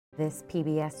This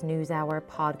PBS NewsHour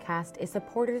podcast is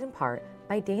supported in part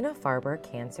by Dana-Farber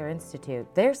Cancer Institute.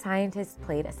 Their scientists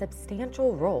played a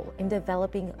substantial role in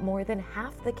developing more than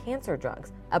half the cancer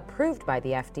drugs approved by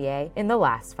the FDA in the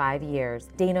last 5 years.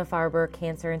 Dana-Farber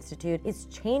Cancer Institute is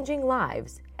changing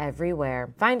lives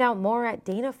everywhere. Find out more at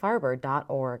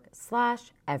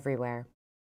danafarber.org/everywhere.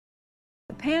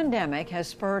 The pandemic has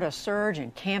spurred a surge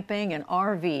in camping and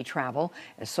RV travel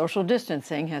as social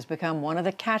distancing has become one of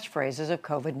the catchphrases of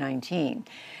COVID-19.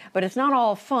 But it's not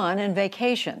all fun and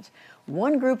vacations.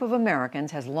 One group of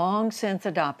Americans has long since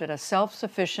adopted a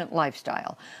self-sufficient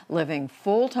lifestyle, living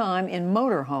full-time in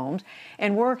motorhomes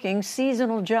and working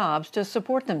seasonal jobs to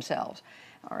support themselves.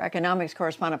 Our economics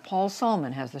correspondent Paul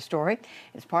Solman has the story.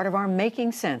 It's part of our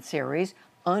Making Sense series,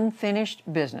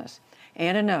 Unfinished Business.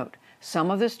 And a note,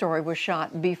 some of the story was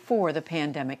shot before the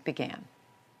pandemic began.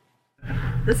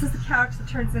 This is the couch that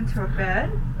turns into a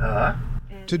bed.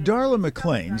 To Darla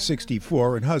McLean,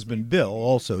 64, and husband Bill,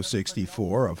 also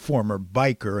 64, a former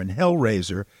biker and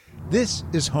hellraiser, this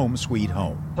is home sweet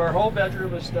home. Our whole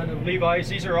bedroom is done in Levi's.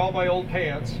 These are all my old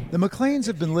pants. The McLeans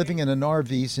have been living in an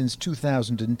RV since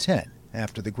 2010,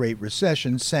 after the Great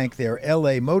Recession sank their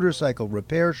LA motorcycle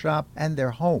repair shop and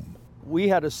their home. We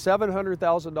had a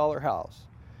 $700,000 house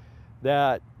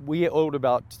that we owed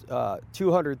about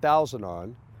 $200,000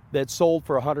 on that sold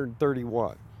for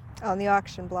 $131,000. On the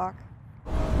auction block.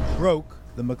 Broke,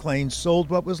 the McLeans sold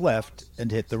what was left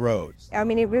and hit the road. I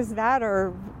mean, it was that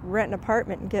or rent an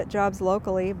apartment and get jobs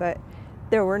locally, but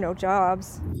there were no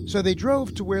jobs. So they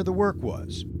drove to where the work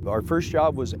was. Our first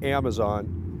job was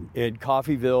Amazon in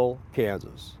Coffeyville,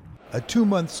 Kansas. A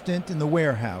 2-month stint in the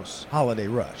warehouse, Holiday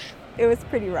Rush. It was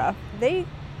pretty rough. They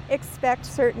expect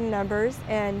certain numbers,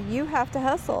 and you have to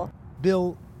hustle.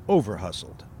 Bill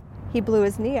over-hustled. He blew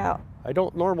his knee out. I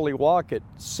don't normally walk at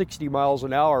 60 miles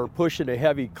an hour pushing a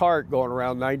heavy cart going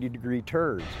around 90-degree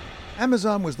turns.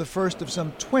 Amazon was the first of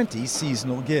some 20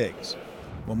 seasonal gigs.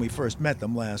 When we first met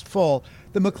them last fall,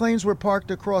 the McLeans were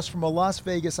parked across from a Las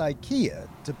Vegas IKEA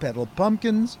to peddle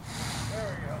pumpkins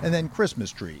and then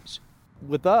Christmas trees.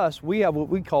 With us, we have what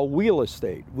we call wheel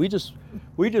estate. We just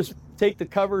take the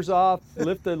covers off,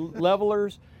 lift the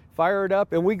levelers, fire it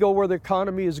up, and we go where the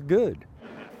economy is good.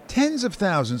 Tens of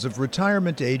thousands of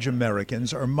retirement-age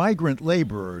Americans are migrant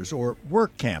laborers or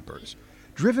work campers,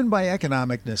 driven by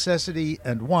economic necessity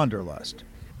and wanderlust.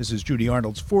 This is Judy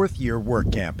Arnold's 4th year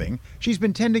work camping. She's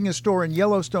been tending a store in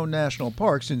Yellowstone National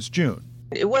Park since June.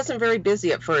 It wasn't very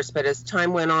busy at first, but as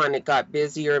time went on, it got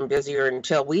busier and busier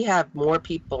until we have more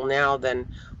people now than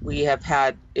we have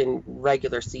had in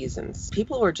regular seasons.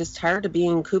 People were just tired of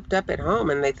being cooped up at home,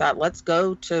 and they thought, let's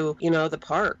go to, the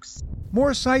parks.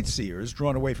 More sightseers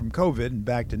drawn away from COVID and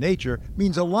back to nature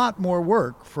means a lot more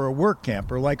work for a work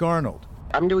camper like Arnold.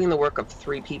 I'm doing the work of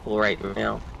 3 people right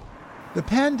now. The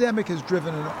pandemic has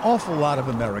driven an awful lot of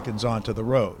Americans onto the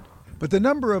road. But the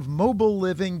number of mobile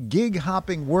living,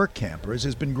 gig-hopping work campers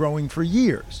has been growing for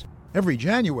years. Every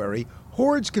January,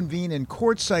 hordes convene in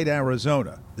Quartzsite,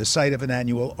 Arizona, the site of an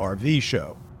annual RV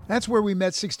show. That's where we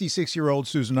met 66-year-old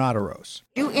Susan Oteros.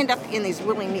 You end up in these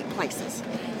really neat places,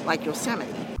 like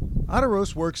Yosemite.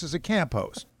 Oteros works as a camp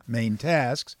host. Main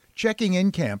tasks, checking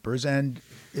in campers and,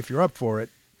 if you're up for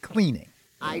it, cleaning.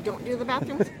 I don't do the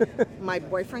bathrooms. My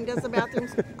boyfriend does the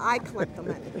bathrooms. I collect the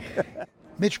money.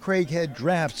 Mitch Craighead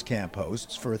drafts camp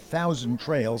hosts for 1,000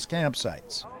 Trails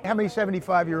campsites. How many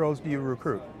 75-year-olds do you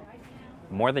recruit?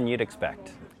 More than you'd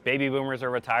expect. Baby boomers are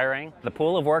retiring. The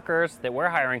pool of workers that we're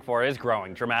hiring for is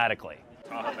growing dramatically.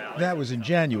 That was in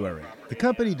January. The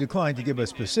company declined to give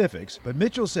us specifics, but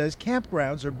Mitchell says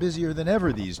campgrounds are busier than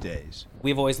ever these days.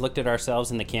 We've always looked at ourselves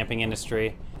in the camping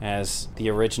industry as the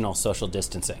original social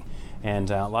distancing, and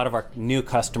a lot of our new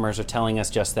customers are telling us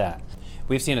just that.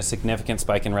 We've seen a significant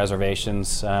spike in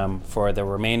reservations for the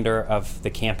remainder of the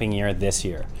camping year this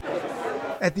year.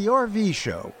 At the RV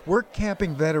show, work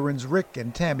camping veterans Rick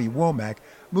and Tammy Womack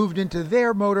moved into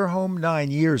their motorhome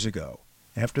 9 years ago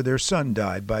after their son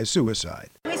died by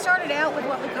suicide. We started out with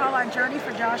what we call our Journey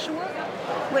for Joshua,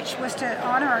 which was to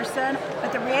honor our son,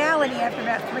 but the reality after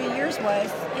about 3 years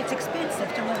was it's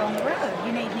expensive to live on the road.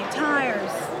 You need new tires,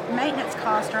 maintenance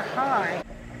costs are high.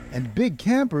 And big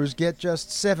campers get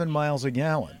just 7 miles a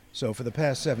gallon. So for the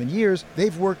past 7 years,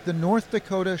 they've worked the North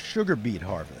Dakota sugar beet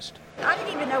harvest. I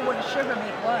didn't even know what a sugar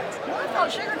beet was. Well, I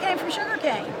thought sugar came from sugar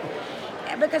cane.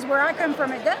 Because where I come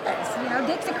from, it does,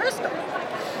 Dixie Crystal.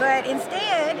 But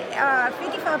instead,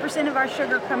 55% of our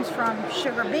sugar comes from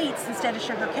sugar beets instead of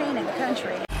sugar cane in the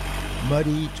country.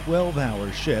 Muddy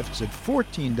 12-hour shifts at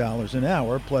 $14 an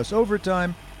hour plus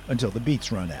overtime until the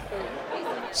beets run out.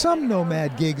 Some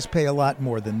nomad gigs pay a lot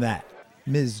more than that.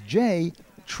 Ms. J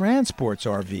transports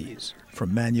RVs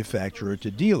from manufacturer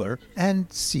to dealer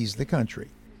and sees the country.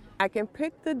 I can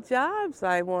pick the jobs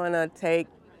I want to take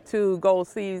to go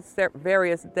see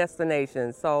various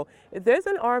destinations. So if there's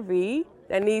an RV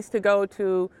that needs to go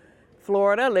to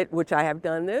Florida, which I have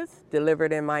done this,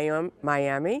 delivered in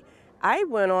Miami, I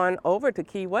went on over to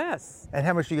Key West. And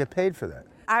how much do you get paid for that?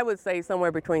 I would say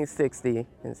somewhere between $60,000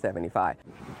 and $75,000.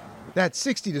 That's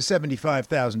 $60,000 to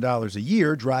 $75,000 a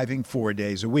year driving 4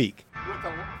 days a week.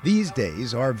 These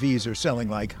days, RVs are selling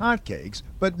like hotcakes,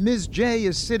 but Ms. J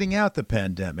is sitting out the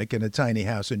pandemic in a tiny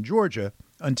house in Georgia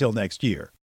until next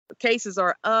year. Cases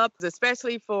are up,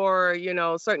 especially for,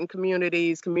 certain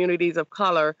communities of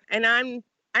color. And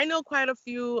I know quite a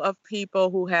few of people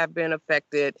who have been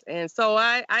affected. And so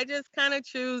I just kind of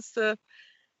choose to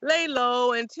lay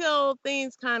low until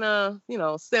things kind of,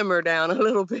 simmer down a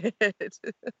little bit.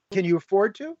 Can you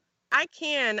afford to? I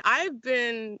can. I've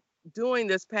been doing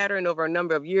this pattern over a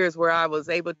number of years where I was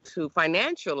able to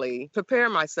financially prepare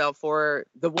myself for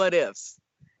the what ifs.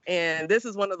 And this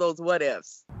is one of those what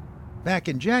ifs. Back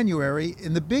in January,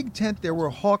 in the big tent, there were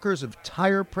hawkers of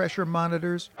tire pressure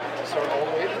monitors,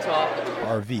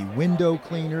 RV window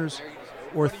cleaners,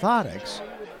 orthotics.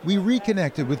 We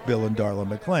reconnected with Bill and Darla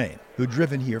McLean, who'd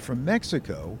driven here from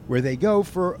Mexico, where they go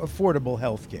for affordable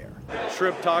health care.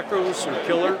 Shrimp tacos are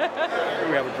killer.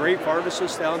 We have a great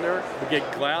pharmacist down there. We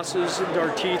get glasses and our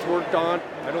teeth worked on.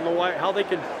 I don't know how they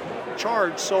can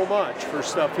charge so much for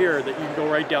stuff here that you can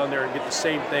go right down there and get the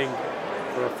same thing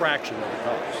for a fraction of the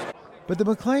cost. But the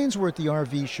McLeans were at the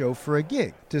RV show for a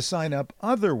gig to sign up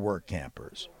other work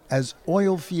campers as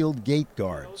oil field gate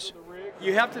guards.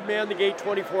 You have to man the gate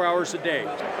 24 hours a day.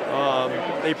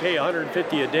 They pay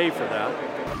 $150 a day for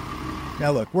that.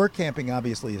 Now look, work camping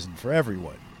obviously isn't for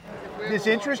everyone. Does this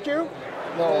interest you?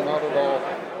 No, not at all.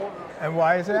 And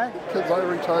why is that? Because I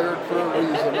retired for a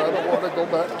reason. I don't want to go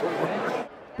back to work.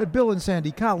 But Bill and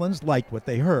Sandy Collins liked what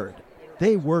they heard.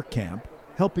 They work camp,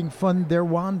 helping fund their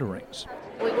wanderings.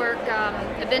 We work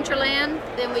Adventureland,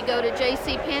 then we go to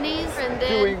JCPenney's, and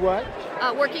then... Doing what?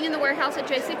 Working in the warehouse at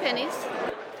JCPenney's.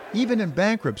 Even in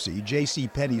bankruptcy,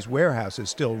 JCPenney's warehouse is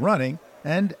still running,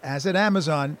 and as at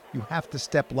Amazon, you have to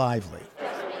step lively.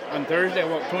 On Thursday, I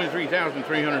walked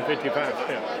 23,355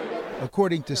 steps.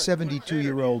 According to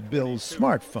 72-year-old Bill's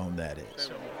smartphone, that is.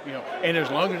 And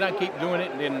as long as I keep doing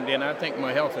it, then I think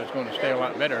my health is going to stay a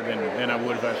lot better than I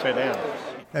would if I sat down.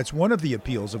 That's one of the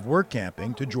appeals of work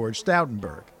camping to George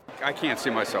Stoutenberg. I can't see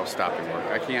myself stopping work.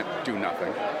 I can't do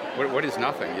nothing. What is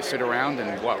nothing? You sit around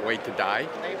and wait to die?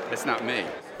 That's not me.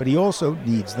 But he also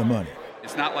needs the money.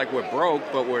 It's not like we're broke,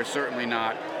 but we're certainly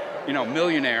not,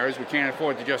 millionaires. We can't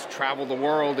afford to just travel the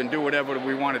world and do whatever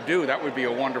we want to do. That would be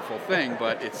a wonderful thing,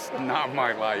 but it's not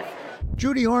my life.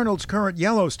 Judy Arnold's current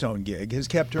Yellowstone gig has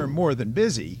kept her more than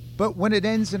busy, but when it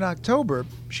ends in October,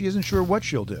 she isn't sure what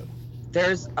she'll do.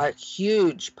 There's a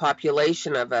huge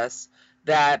population of us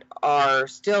that are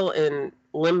still in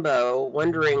limbo,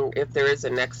 wondering if there is a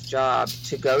next job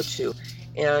to go to.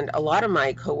 And a lot of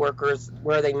my coworkers,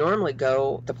 where they normally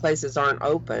go, the places aren't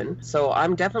open. So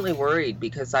I'm definitely worried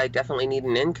because I definitely need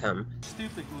an income.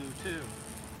 Stupid glue, too.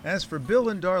 As for Bill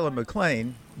and Darla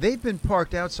McLean, they've been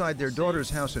parked outside their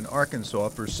daughter's house in Arkansas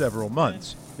for several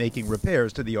months, making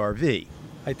repairs to the RV.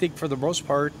 I think for the most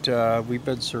part, we've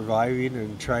been surviving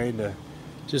and trying to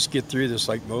just get through this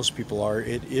like most people are.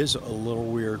 It is a little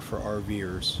weird for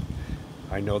RVers.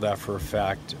 I know that for a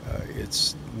fact.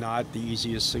 It's not the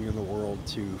easiest thing in the world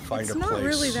to find a place. It's not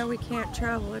really that we can't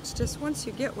travel. It's just once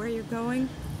you get where you're going.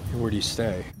 Where do you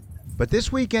stay? But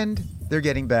this weekend, they're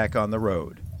getting back on the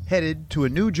road, headed to a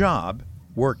new job,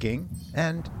 working,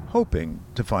 and hoping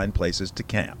to find places to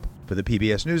camp. For the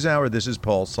PBS NewsHour, this is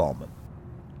Paul Salman.